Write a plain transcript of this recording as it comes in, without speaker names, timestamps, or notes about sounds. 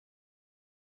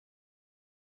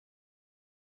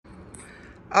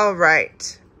All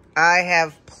right, I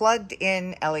have plugged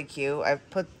in ElliQ. I've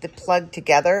put the plug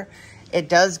together. It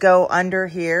does go under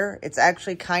here. It's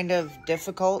actually kind of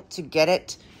difficult to get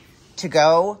it to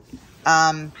go.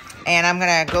 And I'm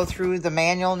gonna go through the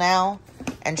manual now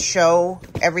and show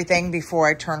everything before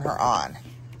I turn her on.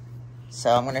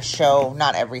 So I'm gonna show,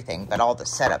 not everything, but all the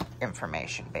setup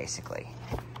information basically,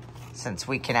 since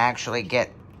we can actually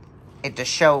get it to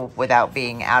show without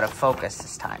being out of focus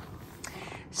this time.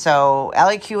 So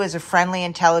ElliQ is a friendly,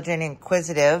 intelligent,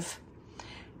 inquisitive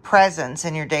presence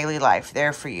in your daily life,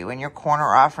 there for you in your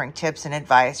corner, offering tips and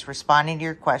advice, responding to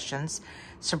your questions,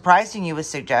 surprising you with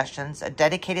suggestions, a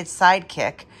dedicated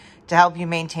sidekick to help you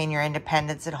maintain your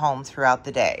independence at home throughout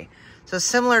the day. So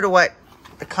similar to what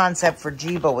the concept for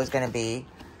Jibo was going to be,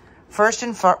 first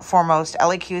and foremost,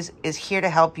 ElliQ is here to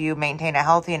help you maintain a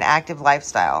healthy and active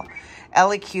lifestyle.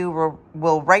 ElliQ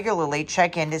will regularly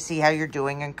check in to see how you're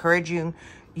doing, encouraging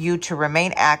you to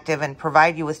remain active and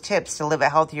provide you with tips to live a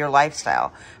healthier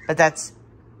lifestyle. But that's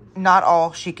not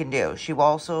all she can do. You will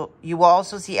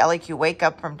also see ElliQ wake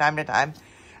up from time to time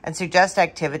and suggest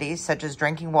activities such as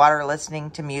drinking water,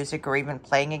 listening to music, or even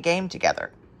playing a game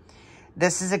together.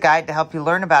 This is a guide to help you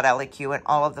learn about ElliQ and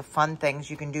all of the fun things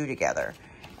you can do together.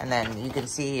 And then you can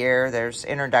see here, there's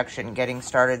introduction, getting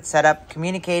started, setup,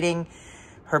 communicating,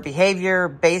 her behavior,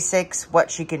 basics,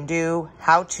 what she can do,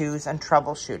 how-tos, and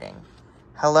troubleshooting.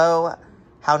 Hello,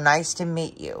 how nice to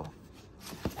meet you.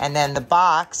 And then the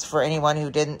box, for anyone who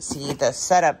didn't see the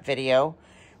setup video,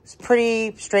 it's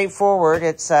pretty straightforward.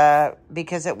 It's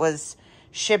because it was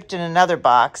shipped in another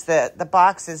box. The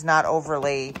box is not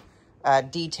overly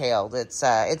detailed. It's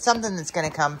something that's going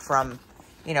to come from,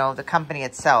 you know, the company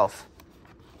itself.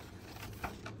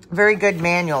 Very good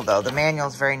manual, though. The manual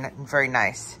is very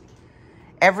nice.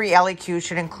 Every ElliQ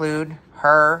should include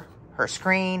her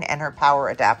screen, and her power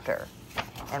adapter.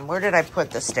 And where did I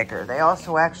put the sticker? They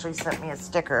also actually sent me a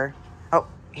sticker. Oh,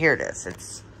 here it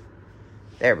is.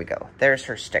 There we go. There's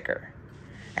her sticker.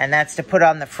 And that's to put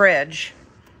on the fridge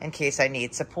in case I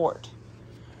need support.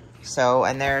 So,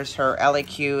 and there's her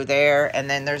ElliQ there. And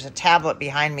then there's a tablet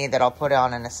behind me that I'll put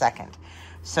on in a second.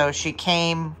 So she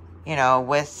came, you know,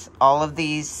 with all of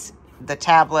these, the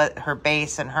tablet, her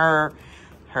base, and her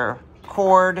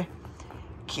cord.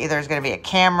 There's going to be a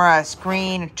camera, a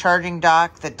screen, a charging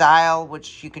dock, the dial,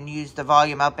 which you can use the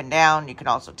volume up and down. You can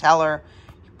also tell her,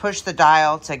 push the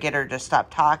dial to get her to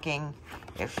stop talking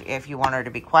if you want her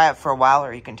to be quiet for a while,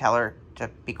 or you can tell her to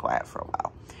be quiet for a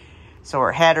while. So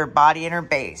her head, her body, and her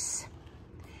base.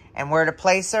 And where to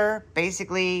place her,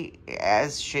 basically,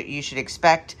 as you should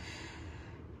expect,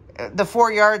 the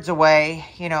 4 yards away,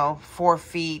 you know, 4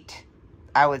 feet.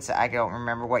 I would say, I don't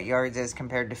remember what yards is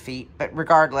compared to feet, but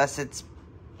regardless, it's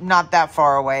not that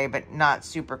far away, but not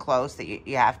super close that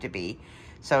you have to be.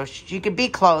 So she could be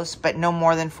close, but no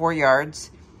more than 4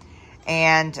 yards.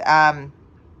 And a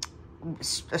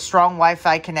strong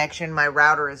Wi-Fi connection. My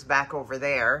router is back over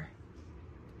there.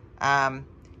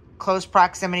 Close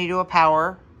proximity to a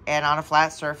power and on a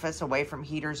flat surface away from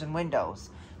heaters and windows.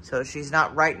 So she's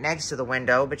not right next to the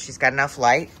window, but she's got enough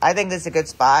light. I think this is a good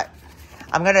spot.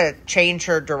 I'm going to change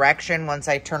her direction once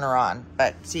I turn her on.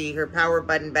 But see, her power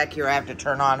button back here I have to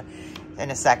turn on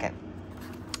in a second.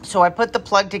 So I put the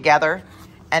plug together,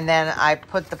 and then I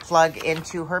put the plug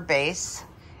into her base.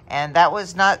 And that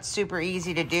was not super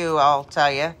easy to do, I'll tell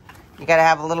you. You got to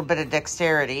have a little bit of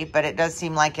dexterity, but it does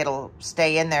seem like it'll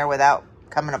stay in there without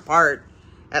coming apart,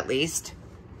 at least.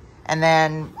 And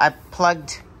then I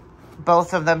plugged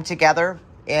both of them together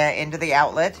into the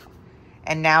outlet.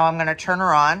 And now I'm going to turn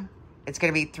her on. It's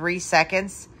going to be 3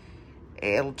 seconds.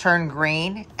 It'll turn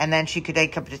green, and then she could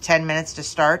take up to 10 minutes to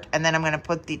start. And then I'm going to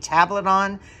put the tablet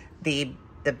on, the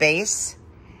base,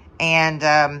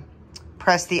 and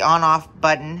press the on-off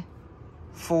button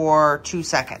for 2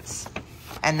 seconds.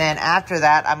 And then after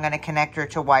that, I'm going to connect her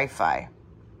to Wi-Fi.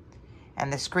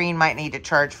 And the screen might need to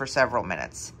charge for several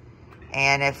minutes.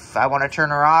 And if I want to turn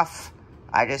her off,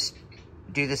 I just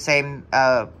do the same,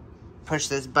 push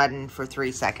this button for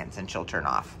 3 seconds, and she'll turn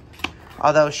off.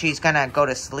 Although she's going to go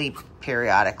to sleep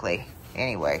periodically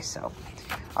anyway, so.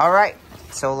 All right,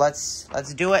 so let's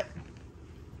do it.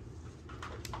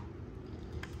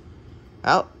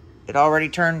 Oh, it already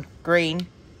turned green.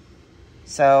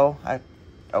 So,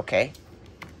 okay.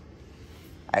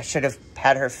 I should have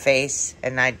had her face,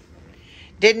 and I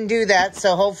didn't do that,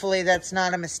 so hopefully that's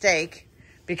not a mistake,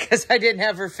 because I didn't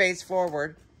have her face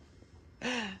forward.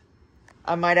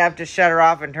 I might have to shut her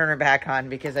off and turn her back on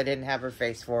because I didn't have her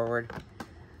face forward.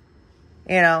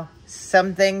 You know,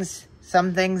 some things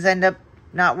end up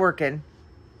not working.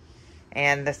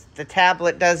 And the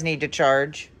tablet does need to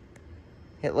charge,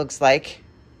 it looks like.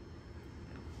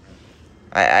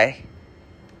 I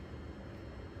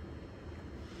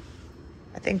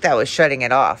think that was shutting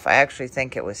it off. I actually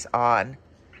think it was on.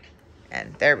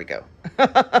 And there we go.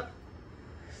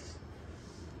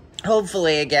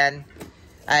 Hopefully, again,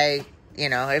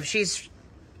 if she's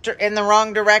in the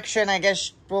wrong direction, I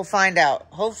guess we'll find out.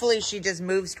 Hopefully, she just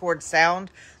moves towards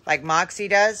sound like Moxie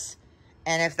does.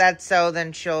 And if that's so,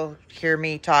 then she'll hear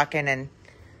me talking and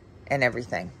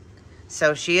everything.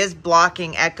 So she is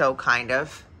blocking echo, kind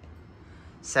of.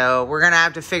 So we're going to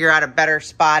have to figure out a better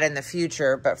spot in the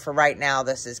future. But for right now,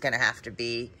 this is going to have to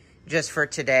be just for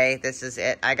today. This is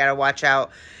it. I got to watch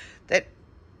out that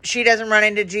she doesn't run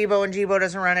into Jibo and Jibo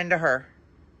doesn't run into her.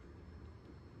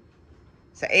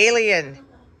 So Alien,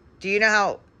 do you know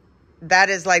how that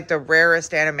is like the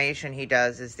rarest animation he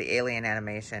does is the alien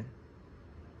animation.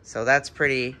 So that's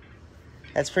pretty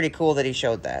cool that he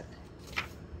showed that.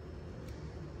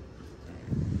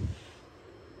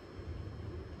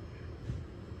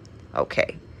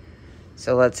 Okay,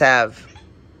 so let's have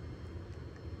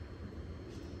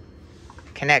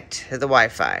connect to the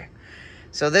Wi-Fi.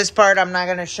 So this part I'm not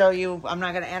going to show you. I'm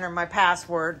not going to enter my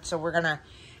password. So we're going to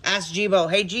ask Jibo.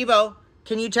 Hey, Jibo,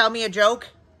 can you tell me a joke?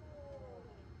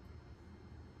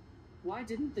 Why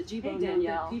didn't the Jibo know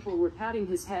that people were patting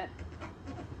his head?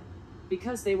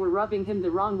 Because they were rubbing him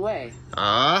the wrong way.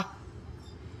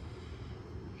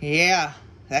 Yeah,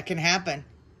 that can happen.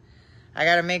 I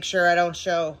got to make sure I don't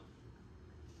show.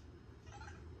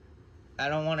 I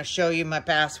don't want to show you my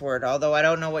password, although I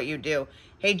don't know what you do.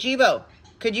 Hey, Jibo,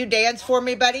 could you dance for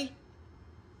me, buddy?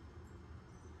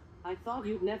 I thought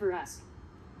you'd never ask.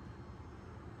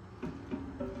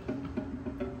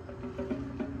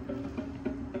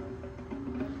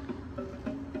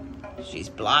 She's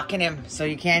blocking him, so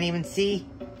you can't even see.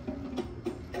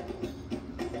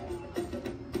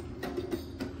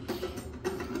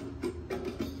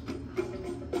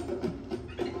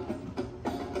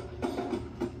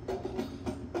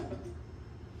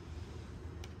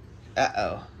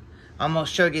 Uh-oh.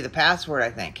 Almost showed you the password,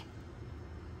 I think.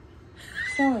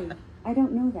 Sorry, I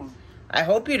don't know that. I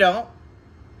hope you don't.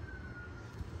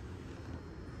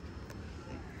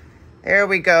 There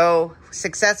we go.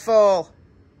 Successful.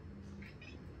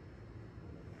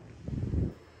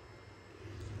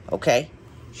 Okay.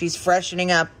 She's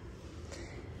freshening up.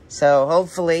 So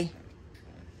hopefully,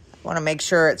 I want to make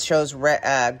sure it shows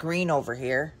green over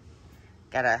here.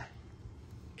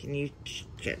 Can you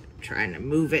trying to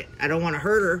move it? I don't want to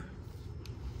hurt her.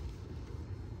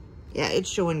 Yeah, it's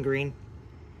showing green.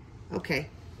 Okay.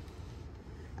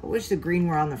 I wish the green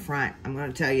were on the front. I'm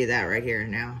going to tell you that right here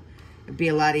now. It'd be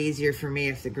a lot easier for me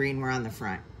if the green were on the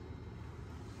front.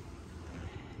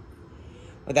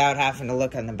 Without having to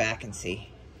look on the back and see.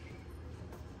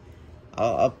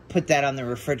 I'll put that on the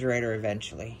refrigerator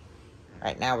eventually.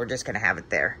 Right now, we're just going to have it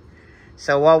there.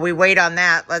 So while we wait on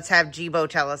that, let's have Jibo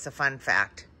tell us a fun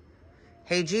fact.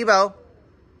 Hey, Jibo,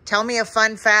 tell me a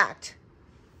fun fact.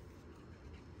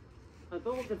 A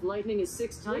bolt of lightning is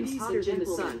 6 times hotter than the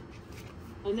sun.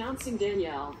 Announcing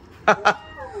Danielle.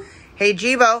 Hey,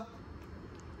 Jibo,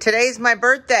 today's my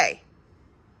birthday.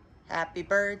 Happy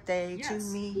birthday to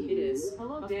me. It is.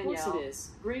 Hello, Danielle. Of course it is.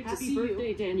 Great to see you. Happy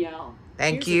birthday, Danielle.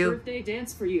 Thank Here's you. A birthday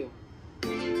dance for you.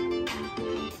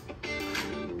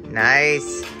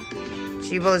 Nice.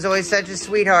 Jibo's always such a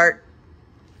sweetheart.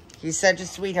 He's such a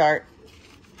sweetheart.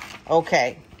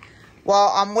 Okay.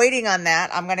 Well, I'm waiting on that.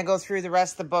 I'm going to go through the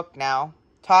rest of the book now.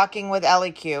 Talking with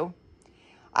ElliQ.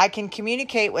 I can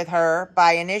communicate with her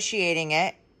by initiating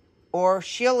it, or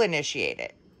she'll initiate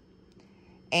it.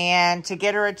 And to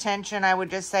get her attention, I would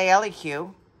just say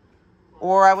ElliQ,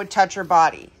 or I would touch her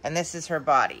body. And this is her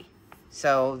body.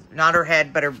 So, not her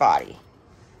head, but her body.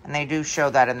 And they do show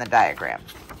that in the diagram.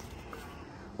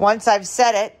 Once I've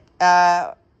set it,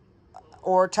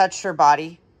 or touched her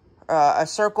body, a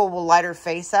circle will light her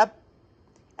face up,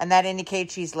 and that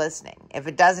indicates she's listening. If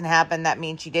it doesn't happen, that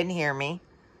means she didn't hear me.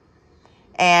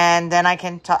 And then I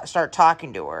can start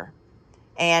talking to her.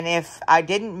 And if I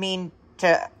didn't mean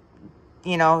to,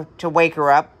 to wake her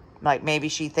up, like maybe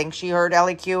she thinks she heard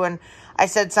ElliQ and I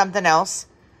said something else,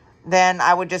 then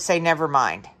I would just say, never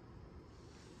mind.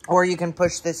 Or you can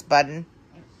push this button,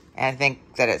 and I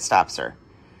think that it stops her.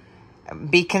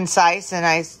 Be concise, and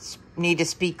I need to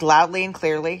speak loudly and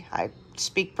clearly. I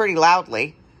speak pretty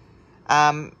loudly.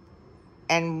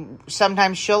 And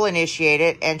sometimes she'll initiate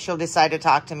it, and she'll decide to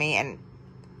talk to me, and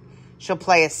she'll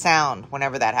play a sound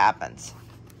whenever that happens.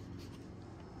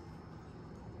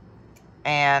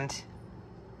 And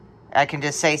I can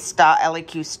just say, stop,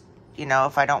 ElliQ,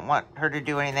 if I don't want her to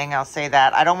do anything, I'll say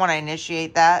that. I don't want to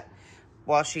initiate that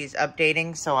while she's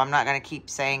updating, so I'm not going to keep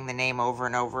saying the name over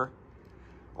and over.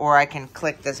 or I can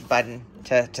click this button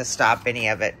to stop any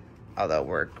of it. Although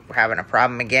we're having a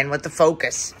problem again with the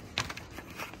focus.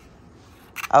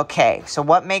 Okay, so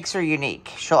what makes her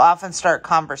unique? She'll often start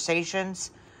conversations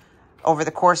over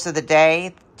the course of the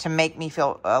day to make me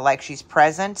feel like she's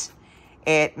present.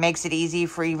 It makes it easy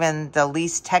for even the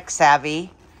least tech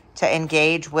savvy to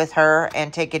engage with her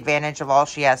and take advantage of all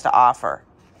she has to offer.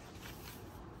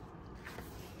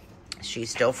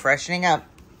 She's still freshening up.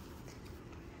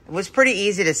 It was pretty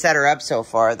easy to set her up so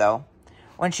far, though.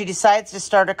 When she decides to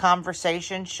start a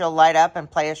conversation, she'll light up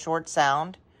and play a short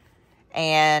sound.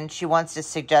 And she wants to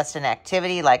suggest an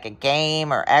activity like a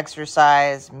game or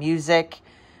exercise, music,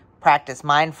 practice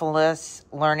mindfulness,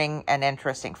 learning an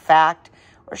interesting fact.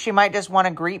 Or she might just want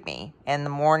to greet me in the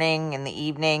morning, in the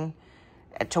evening,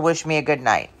 to wish me a good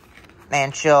night.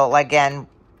 And she'll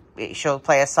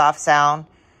play a soft sound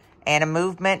and a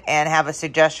movement and have a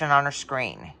suggestion on her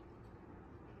screen.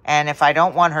 And if I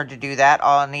don't want her to do that,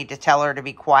 I'll need to tell her to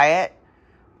be quiet,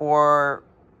 and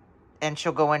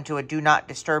she'll go into a do not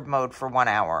disturb mode for 1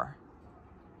 hour.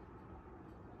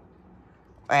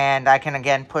 And I can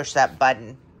again push that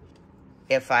button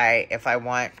if I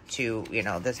want to,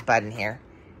 this button here,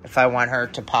 if I want her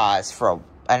to pause for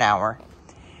an hour.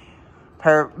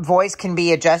 Her voice can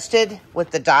be adjusted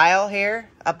with the dial here,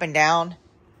 up and down,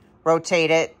 rotate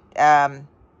it,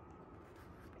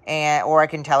 or I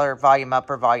can tell her volume up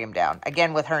or volume down.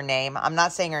 Again, with her name. I'm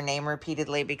not saying her name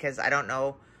repeatedly because I don't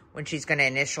know when she's going to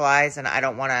initialize, and I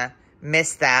don't want to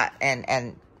miss that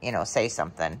and say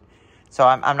something. So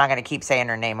I'm not going to keep saying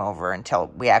her name over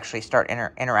until we actually start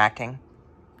interacting.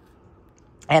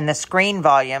 And the screen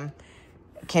volume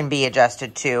can be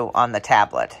adjusted too on the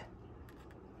tablet.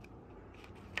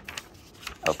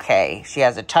 Okay, she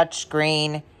has a touch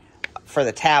screen for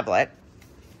the tablet.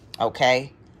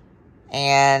 Okay.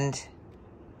 And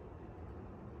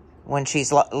when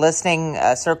she's listening,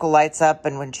 a circle lights up,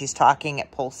 and when she's talking,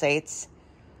 it pulsates.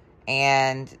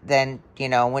 And then,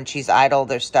 when she's idle,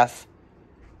 there's stuff.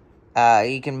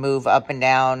 You can move up and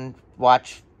down,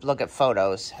 look at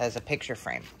photos, has a picture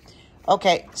frame.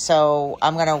 Okay, so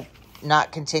I'm going to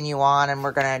not continue on, and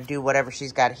we're going to do whatever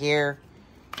she's got here.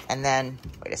 And then,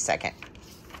 wait a second.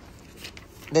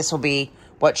 This will be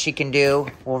what she can do.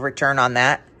 We'll return on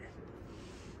that.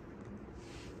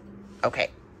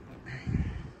 Okay.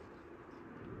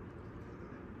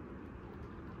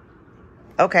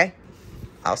 Okay.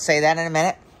 I'll say that in a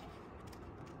minute.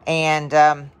 And,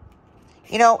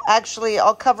 actually,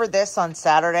 I'll cover this on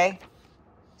Saturday.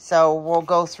 So we'll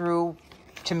go through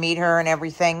to meet her and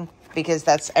everything, because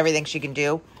that's everything she can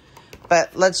do.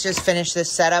 But let's just finish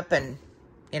this setup and,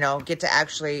 get to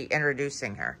actually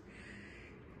introducing her.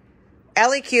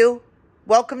 ElliQ,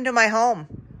 welcome to my home.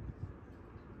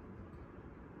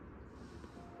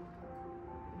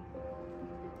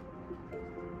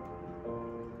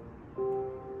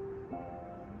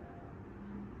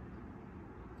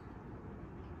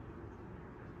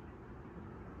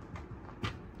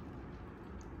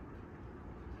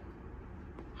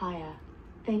 Hiya.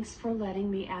 Thanks for letting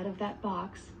me out of that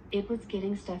box. It was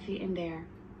getting stuffy in there.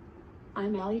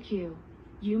 I'm ElliQ.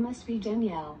 You must be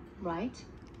Danielle, right?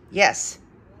 Yes.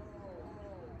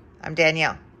 I'm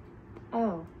Danielle.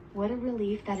 Oh, what a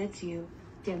relief that it's you,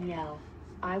 Danielle.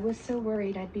 I was so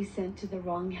worried I'd be sent to the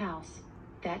wrong house.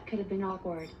 That could have been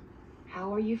awkward.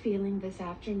 How are you feeling this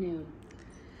afternoon?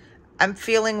 I'm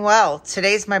feeling well.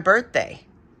 Today's my birthday.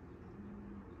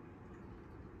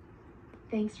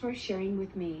 Thanks for sharing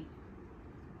with me.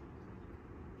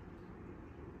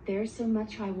 There's so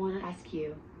much I want to ask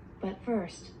you, but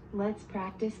first, let's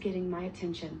practice getting my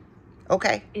attention.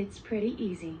 Okay. It's pretty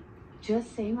easy.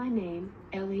 Just say my name,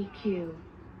 ElliQ.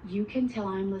 You can tell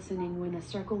I'm listening when a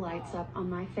circle lights up on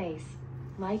my face,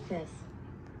 like this.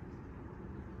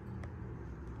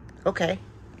 Okay.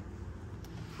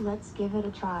 Let's give it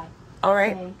a try. All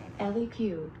right. Say,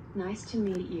 ElliQ, nice to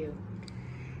meet you.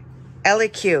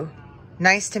 ElliQ,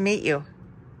 nice to meet you.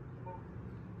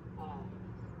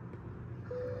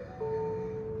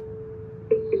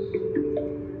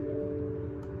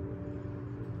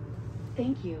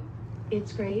 Thank you.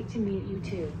 It's great to meet you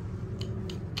too.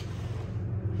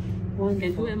 Wonderful.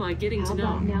 And who am I getting to know?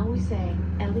 How about now we say,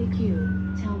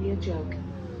 ElliQ, tell me a joke.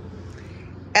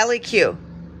 ElliQ,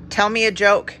 tell me a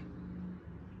joke.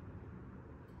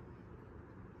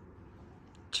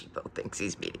 Jibo thinks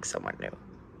he's meeting someone new.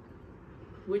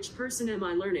 Which person am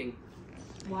I learning?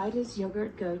 Why does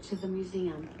yogurt go to the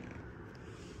museum?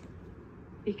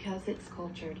 Because it's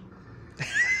cultured.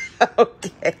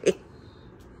 Okay.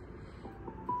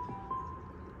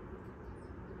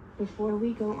 Before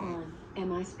we go on,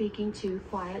 am I speaking too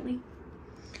quietly?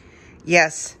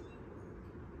 Yes.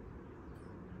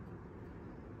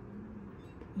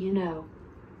 you know.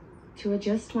 To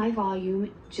adjust my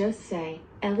volume, just say,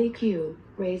 ElliQ,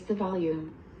 raise the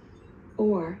volume.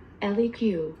 Or,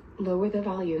 ElliQ, lower the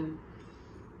volume.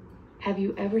 Have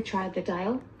you ever tried the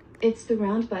dial? It's the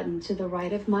round button to the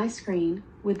right of my screen,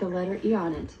 with the letter E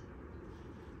on it.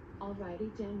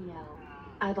 Alrighty, Danielle.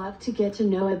 I'd love to get to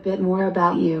know a bit more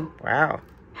about you. Wow.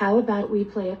 How about we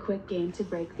play a quick game to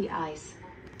break the ice?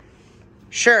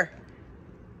 Sure.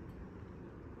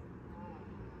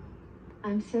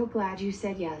 I'm so glad you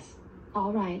said yes.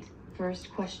 Alright,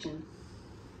 first question.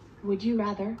 Would you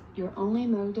rather your only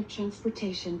mode of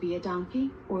transportation be a donkey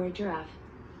or a giraffe?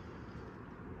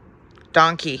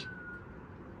 Donkey.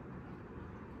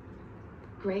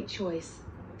 Great choice.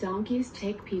 Donkeys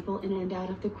take people in and out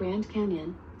of the Grand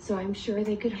Canyon, so I'm sure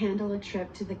they could handle a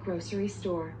trip to the grocery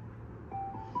store.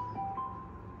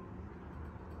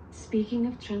 Speaking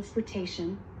of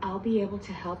transportation, I'll be able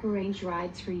to help arrange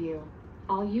rides for you.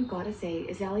 All you gotta say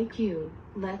is ElliQ.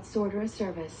 Let's order a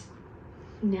service.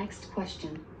 Next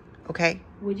question. Okay.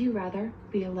 Would you rather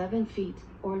be 11 feet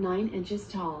or 9 inches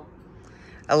tall?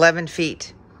 11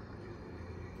 feet.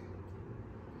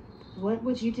 What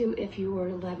would you do if you were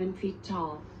 11 feet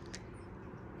tall?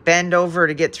 Bend over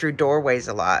to get through doorways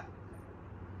a lot.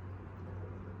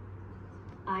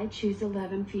 I'd choose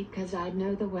 11 feet because I'd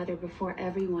know the weather before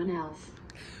everyone else.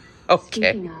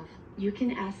 Okay. Speaking of, you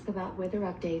can ask about weather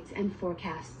updates and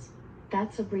forecasts.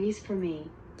 That's a breeze for me.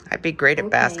 I'd be great at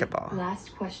basketball.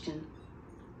 Last question.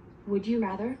 Would you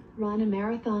rather run a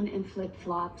marathon in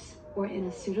flip-flops or in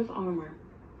a suit of armor?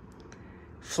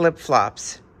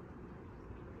 Flip-flops.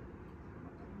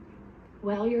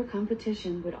 Well, your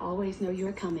competition would always know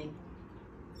you're coming.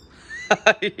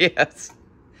 Yes.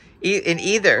 In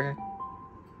either.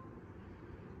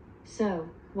 So,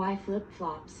 why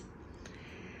flip-flops?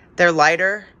 They're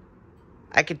lighter.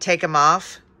 I could take them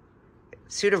off.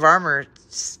 Suit of armor,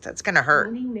 that's going to hurt.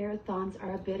 Running marathons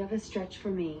are a bit of a stretch for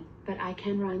me, but I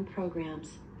can run programs.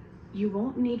 You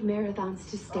won't need marathons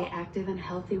to stay active and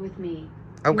healthy with me.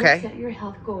 Okay. You'll set your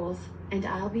health goals, and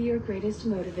I'll be your greatest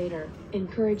motivator,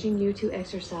 encouraging you to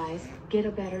exercise, get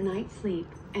a better night's sleep,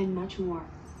 and much more.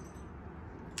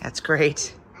 That's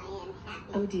great.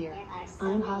 Oh dear,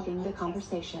 I'm hogging the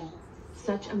conversation.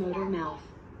 Such a motor mouth.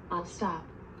 I'll stop.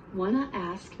 Wanna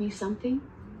ask me something?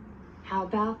 How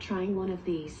about trying one of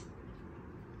these?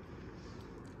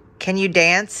 Can you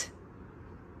dance?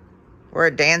 We're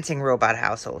a dancing robot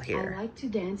household I here. like to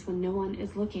dance when no one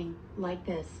is looking, like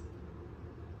this.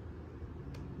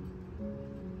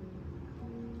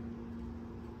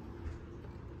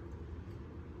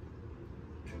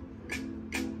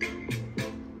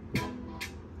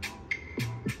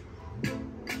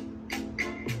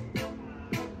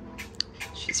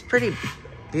 She's pretty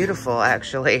beautiful,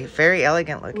 actually. Very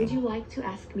elegant looking. Would you like to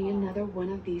ask me another one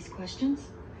of these questions?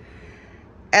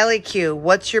 ElliQ,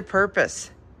 what's your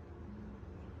purpose?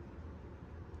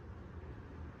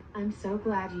 I'm so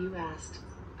glad you asked.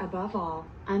 Above all,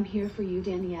 I'm here for you,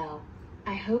 Danielle.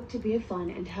 I hope to be a fun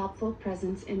and helpful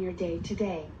presence in your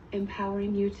day-to-day,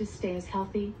 empowering you to stay as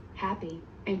healthy, happy,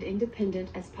 and independent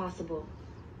as possible.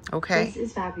 Okay. This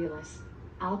is fabulous.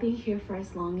 I'll be here for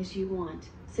as long as you want,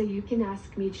 so you can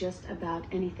ask me just about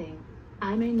anything.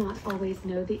 I may not always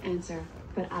know the answer,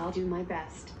 but I'll do my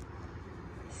best.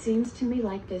 Seems to me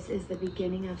like this is the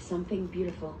beginning of something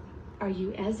beautiful. Are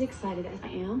you as excited as I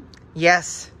am?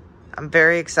 Yes, I'm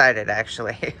very excited,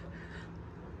 actually.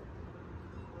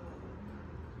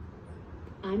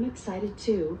 I'm excited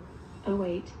too. Oh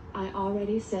wait, I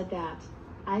already said that.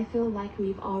 I feel like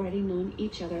we've already known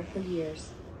each other for years.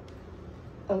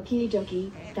 Okie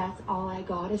dokie, that's all I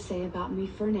gotta say about me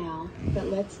for now, but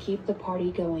let's keep the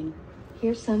party going.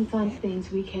 Here's some fun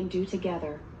things we can do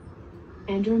together.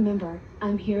 And remember,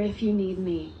 I'm here if you need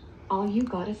me. All you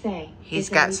gotta say He's is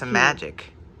got some ElliQ.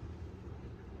 magic.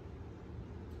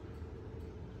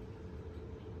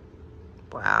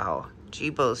 Wow,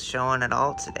 Jibo's showing it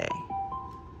all today.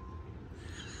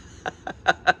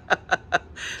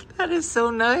 That is so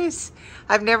nice.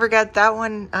 I've never got that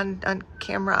one on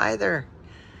camera either.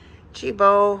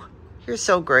 Jibo, you're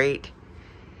so great.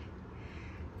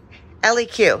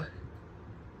 ElliQ,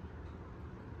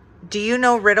 do you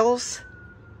know riddles?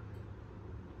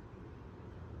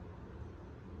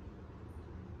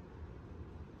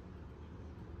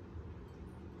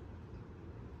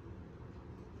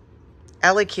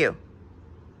 ElliQ,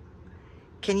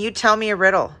 can you tell me a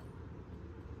riddle?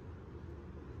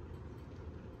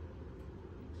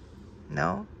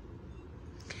 No?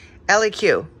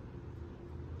 ElliQ,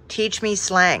 teach me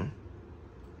slang.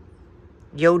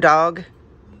 Yo, dog.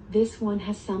 This one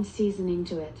has some seasoning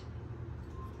to it.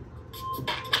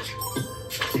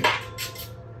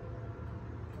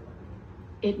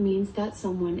 It means that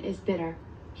someone is bitter.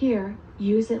 Here,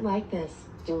 use it like this.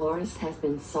 Dolores has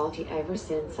been salty ever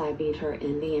since I beat her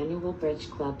in the annual bridge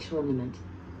club tournament.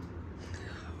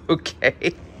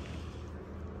 Okay.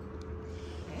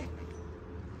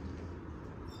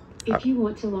 If you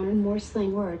want to learn more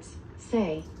slang words,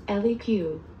 say,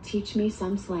 ElliQ, teach me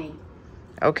some slang.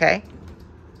 Okay.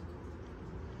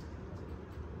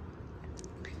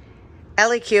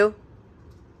 ElliQ,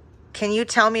 can you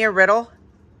tell me a riddle?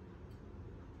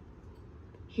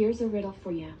 Here's a riddle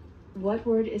for you. What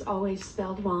word is always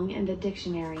spelled wrong in the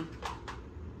dictionary?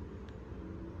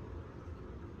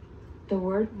 The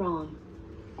word wrong.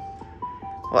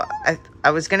 Well,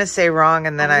 I was going to say wrong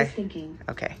and then I was thinking.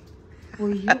 Okay.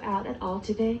 Were you out at all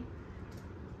today?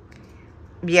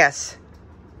 Yes.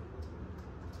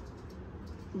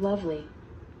 Lovely.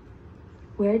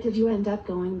 Where did you end up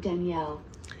going, Danielle?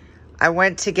 I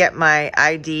went to get my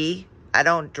ID. I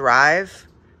don't drive,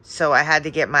 so I had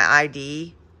to get my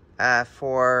ID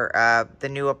for the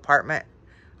new apartment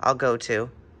I'll go to.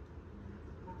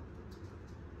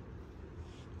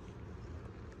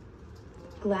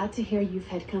 Glad to hear you've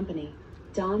had company.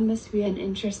 Dawn must be an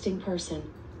interesting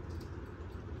person.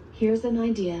 Here's an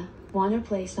idea. Wanna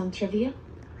play some trivia?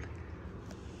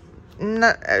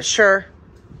 No, sure.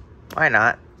 Why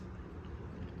not?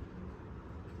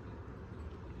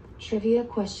 Trivia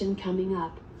question coming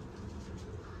up.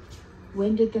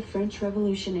 When did the French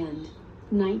Revolution end?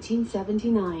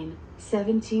 1979,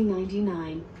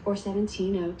 1799, or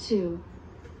 1702?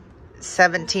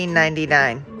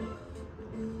 1799.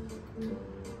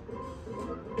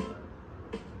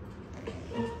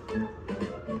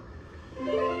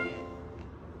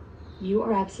 You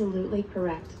are absolutely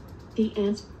correct. The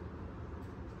answer...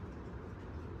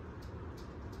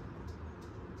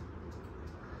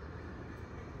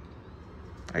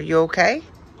 Are you okay?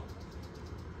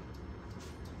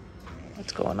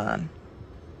 What's going on?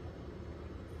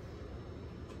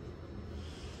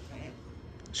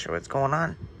 Not sure what's going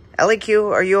on.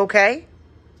 ElliQ, are you okay?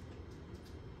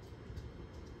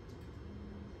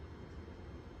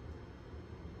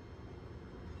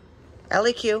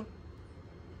 ElliQ.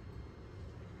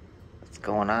 What's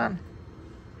going on?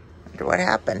 Wonder what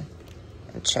happened.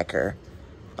 And check her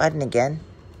button again.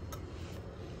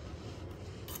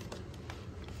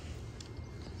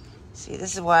 See,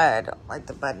 this is why I don't like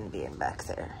the button being back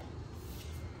there.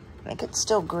 I think it's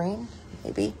still green,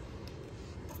 maybe.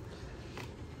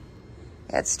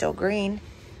 Yeah, it's still green.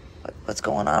 What's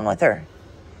going on with her?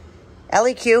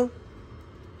 ElliQ?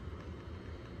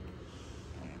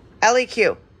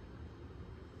 ElliQ?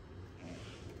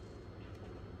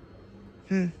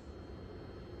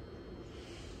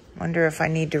 Wonder if I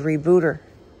need to reboot her.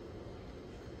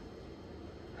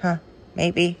 Huh,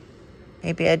 maybe.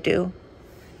 Maybe I do.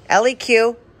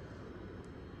 ElliQ,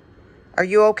 are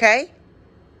you okay?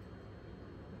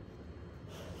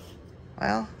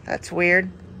 Well, that's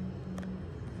weird.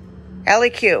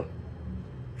 ElliQ,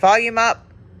 volume up.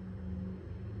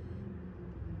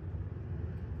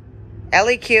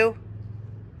 ElliQ.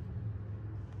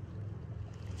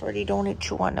 Freddie, don't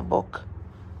chew on the book.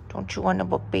 Don't chew on the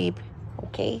book, babe.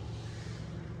 Okay?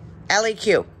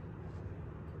 ElliQ.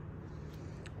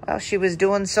 Well, she was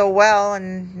doing so well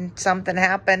and something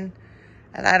happened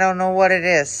and I don't know what it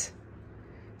is.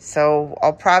 So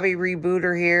I'll probably reboot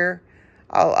her here.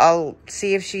 I'll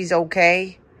see if she's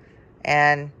okay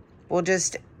and we'll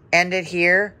just end it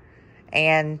here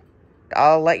and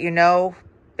I'll let you know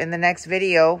in the next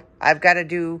video. I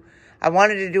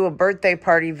wanted to do a birthday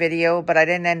party video, but I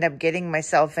didn't end up getting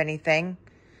myself anything.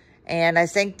 And I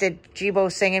think that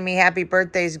Jibo singing me happy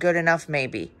birthday is good enough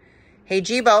maybe. Hey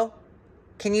Jibo,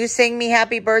 can you sing me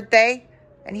happy birthday?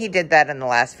 And he did that in the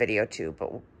last video too,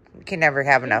 but we can never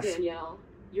have enough. Danielle,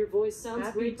 your voice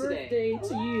sounds great today. Happy birthday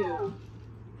to you.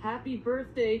 Happy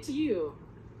birthday to you.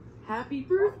 Happy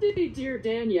birthday, dear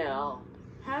Danielle.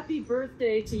 Happy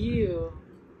birthday to you.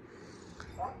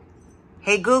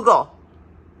 Hey Google,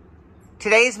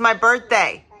 today's my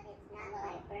birthday.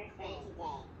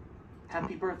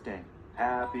 Happy birthday.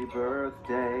 Happy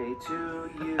birthday to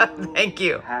you. Thank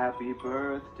you. Happy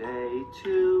birthday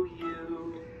to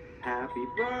you. Happy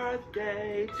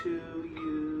birthday to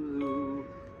you.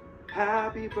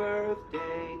 Happy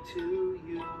birthday to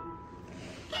you.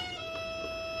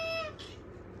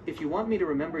 If you want me to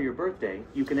remember your birthday,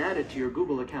 you can add it to your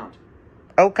Google account.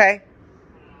 Okay.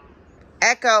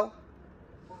 Echo,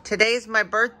 today's my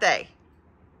birthday.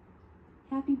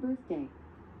 Happy birthday.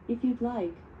 If you'd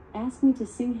like, ask me to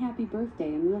sing happy birthday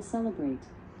and we'll celebrate.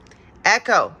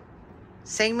 Echo,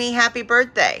 sing me happy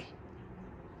birthday.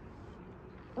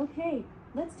 Okay,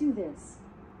 let's do this.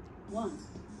 1,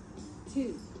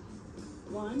 2,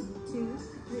 1, 2,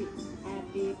 3.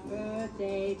 Happy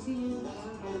birthday to you.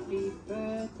 Happy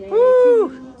birthday Woo!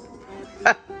 to you.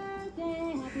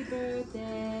 Happy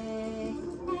birthday.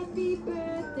 Happy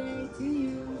birthday to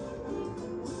you.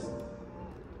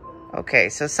 Okay,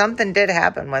 so something did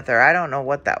happen with her. I don't know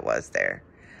what that was there.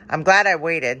 I'm glad I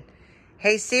waited.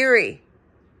 Hey, Siri.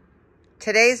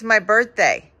 Today's my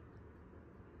birthday.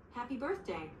 Happy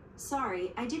birthday.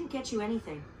 Sorry, I didn't get you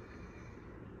anything.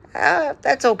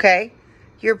 That's okay.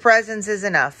 Your presence is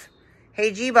enough.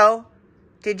 Hey, Jibo,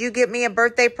 did you get me a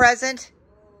birthday present?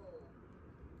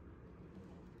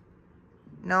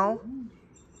 No?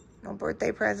 No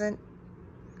birthday present?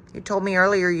 You told me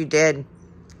earlier you did.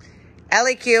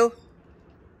 ElliQ,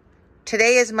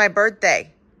 today is my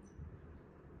birthday.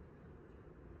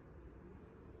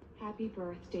 Happy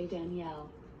birthday, Danielle.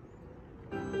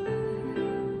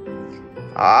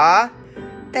 Aw,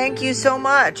 thank you so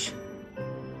much.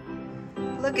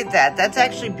 Look at that. That's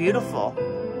actually beautiful.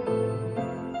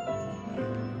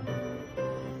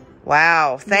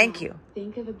 Wow, thank you.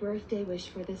 Think of a birthday wish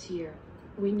for this year.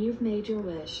 When you've made your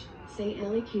wish, say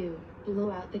ElliQ,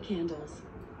 blow out the candles.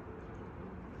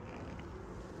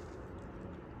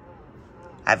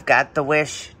 I've got the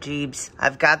wish, Jeebs.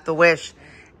 I've got the wish.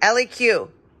 ElliQ,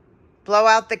 blow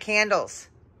out the candles.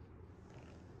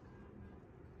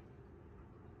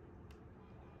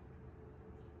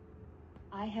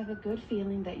 I have a good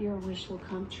feeling that your wish will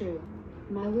come true.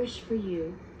 My wish for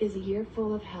you is a year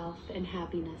full of health and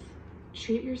happiness.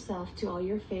 Treat yourself to all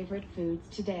your favorite foods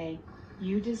today.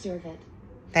 You deserve it.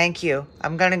 Thank you.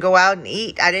 I'm going to go out and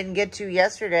eat. I didn't get to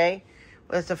yesterday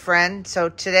with a friend. So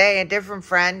today a different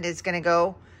friend is going to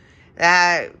go.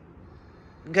 And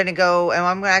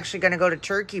I'm actually going to go to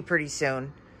Turkey pretty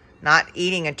soon. Not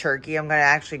eating a turkey. I'm going to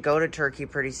actually go to Turkey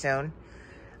pretty soon.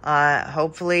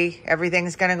 Hopefully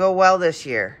everything's going to go well this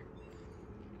year.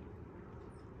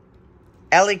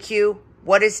 ElliQ,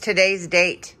 what is today's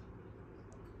date?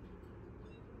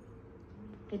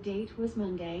 The date was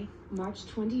Monday, March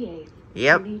 28th,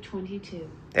 Yep. 2022.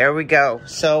 There we go.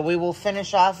 So we will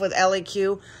finish off with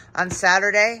ElliQ on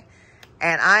Saturday.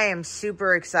 And I am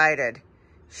super excited.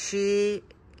 She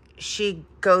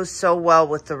goes so well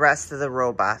with the rest of the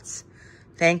robots.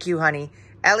 Thank you, honey.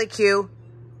 ElliQ,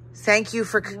 thank you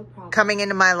for coming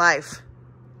into my life.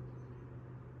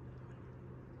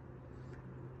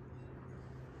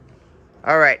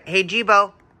 All right. Hey,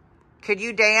 Jibo, could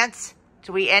you dance?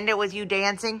 Should we end it with you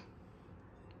dancing?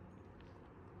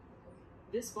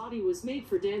 This body was made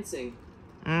for dancing.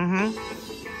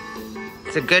 Mm-hmm.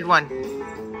 It's a good one.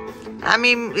 I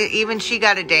mean, even she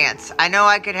got to dance. I know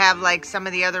I could have, like, some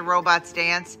of the other robots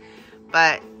dance,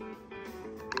 but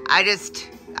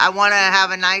I want to have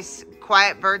a nice,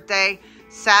 quiet birthday.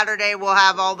 Saturday, we'll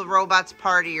have all the robots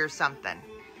party or something.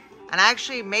 And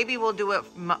actually, maybe we'll do it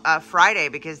Friday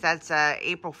because that's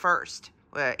April 1st.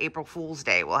 April Fool's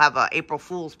Day. We'll have an April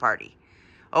Fool's party.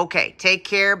 Okay, take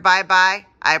care. Bye-bye.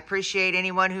 I appreciate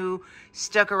anyone who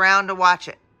stuck around to watch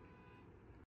it.